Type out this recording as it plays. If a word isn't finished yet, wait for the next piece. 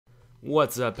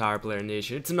What's up, Power Player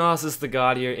Nation? It's Nosis the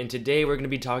God here, and today we're going to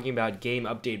be talking about Game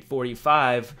Update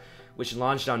 45, which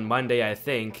launched on Monday, I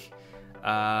think.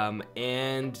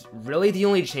 And really the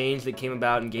only change that came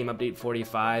about in Game Update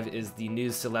 45 is the new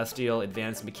Celestial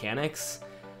Advanced Mechanics.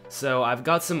 So I've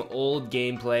got some old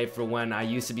gameplay for when I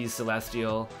used to be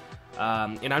Celestial,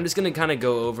 and I'm just going to kind of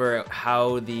go over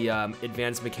how the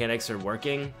advanced mechanics are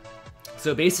working.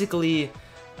 So basically,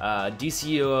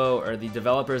 DCUO, or the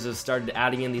developers, have started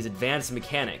adding in these advanced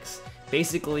mechanics.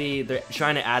 Basically, they're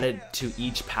trying to add it to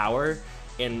each power,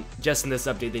 and just in this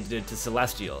update they did it to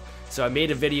Celestial. So I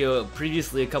made a video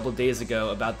previously a couple days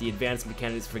ago about the advanced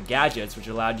mechanics for gadgets, which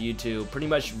allowed you to pretty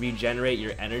much regenerate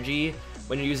your energy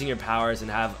when you're using your powers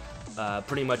and have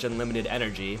pretty much unlimited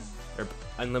energy, or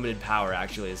unlimited power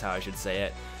actually is how I should say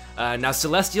it. Now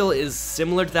Celestial is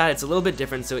similar to that. It's a little bit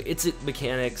different, so its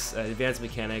mechanics, advanced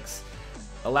mechanics,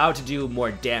 allow it to do more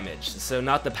damage. So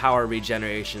not the power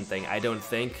regeneration thing, I don't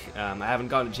think. I haven't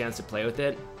gotten a chance to play with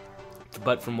it,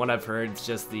 but from what I've heard, it's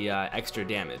just the extra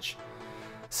damage.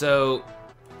 So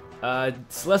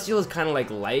Celestial is kind of like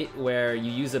Light, where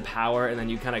you use a power and then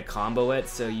you kind of combo it,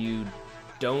 so you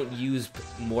don't use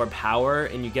more power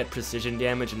and you get precision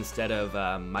damage instead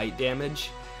of might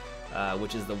damage,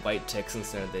 which is the white ticks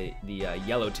instead of the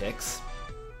yellow ticks.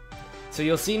 So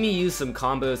you'll see me use some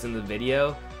combos in the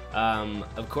video.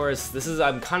 Of course,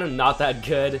 I'm kind of not that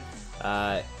good.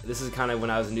 This is kind of when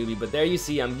I was a newbie, but there you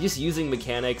see I'm just using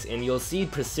mechanics, and you'll see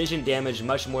precision damage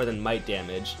much more than might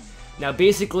damage. Now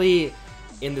basically,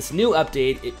 in this new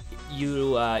update,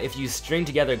 if you string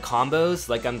together combos,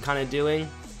 like I'm kind of doing,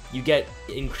 you get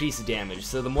increased damage.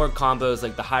 So the more combos,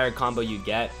 like the higher combo you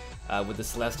get with the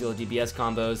Celestial DPS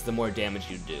combos, the more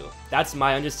damage you do. That's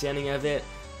my understanding of it.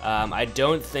 I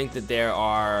don't think that there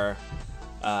are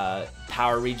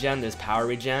power regen. There's power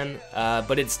regen,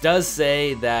 but it does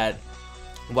say that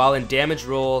while in damage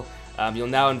roll, you'll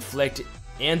now inflict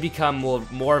and become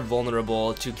more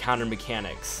vulnerable to counter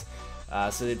mechanics.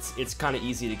 So it's kind of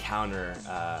easy to counter.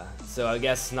 So I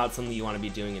guess not something you want to be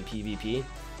doing in PvP.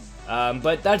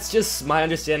 But that's just my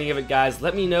understanding of it, guys.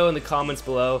 Let me know in the comments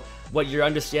below what your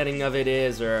understanding of it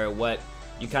is, or what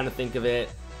you kind of think of it.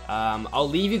 I'll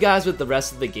leave you guys with the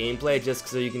rest of the gameplay just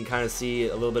so you can kind of see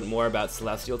a little bit more about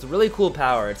Celestial. It's a really cool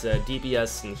power. It's a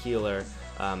DPS and healer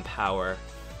power.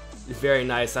 It's very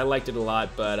nice. I liked it a lot,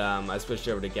 but I switched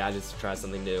over to gadgets to try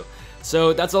something new.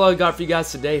 So that's all I got for you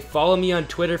guys today. Follow me on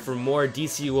Twitter for more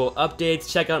DCUO updates.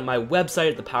 Check out my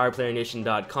website at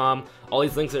thepowerplayernation.com. All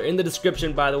these links are in the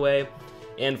description, by the way.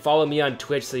 And follow me on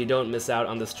Twitch so you don't miss out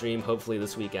on the stream, hopefully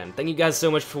this weekend. Thank you guys so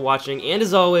much for watching, and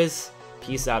as always,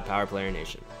 peace out, Power Player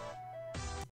Nation.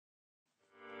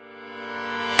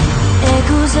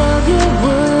 Echoes of your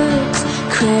words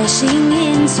crashing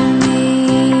into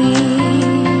me,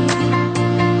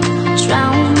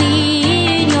 drown me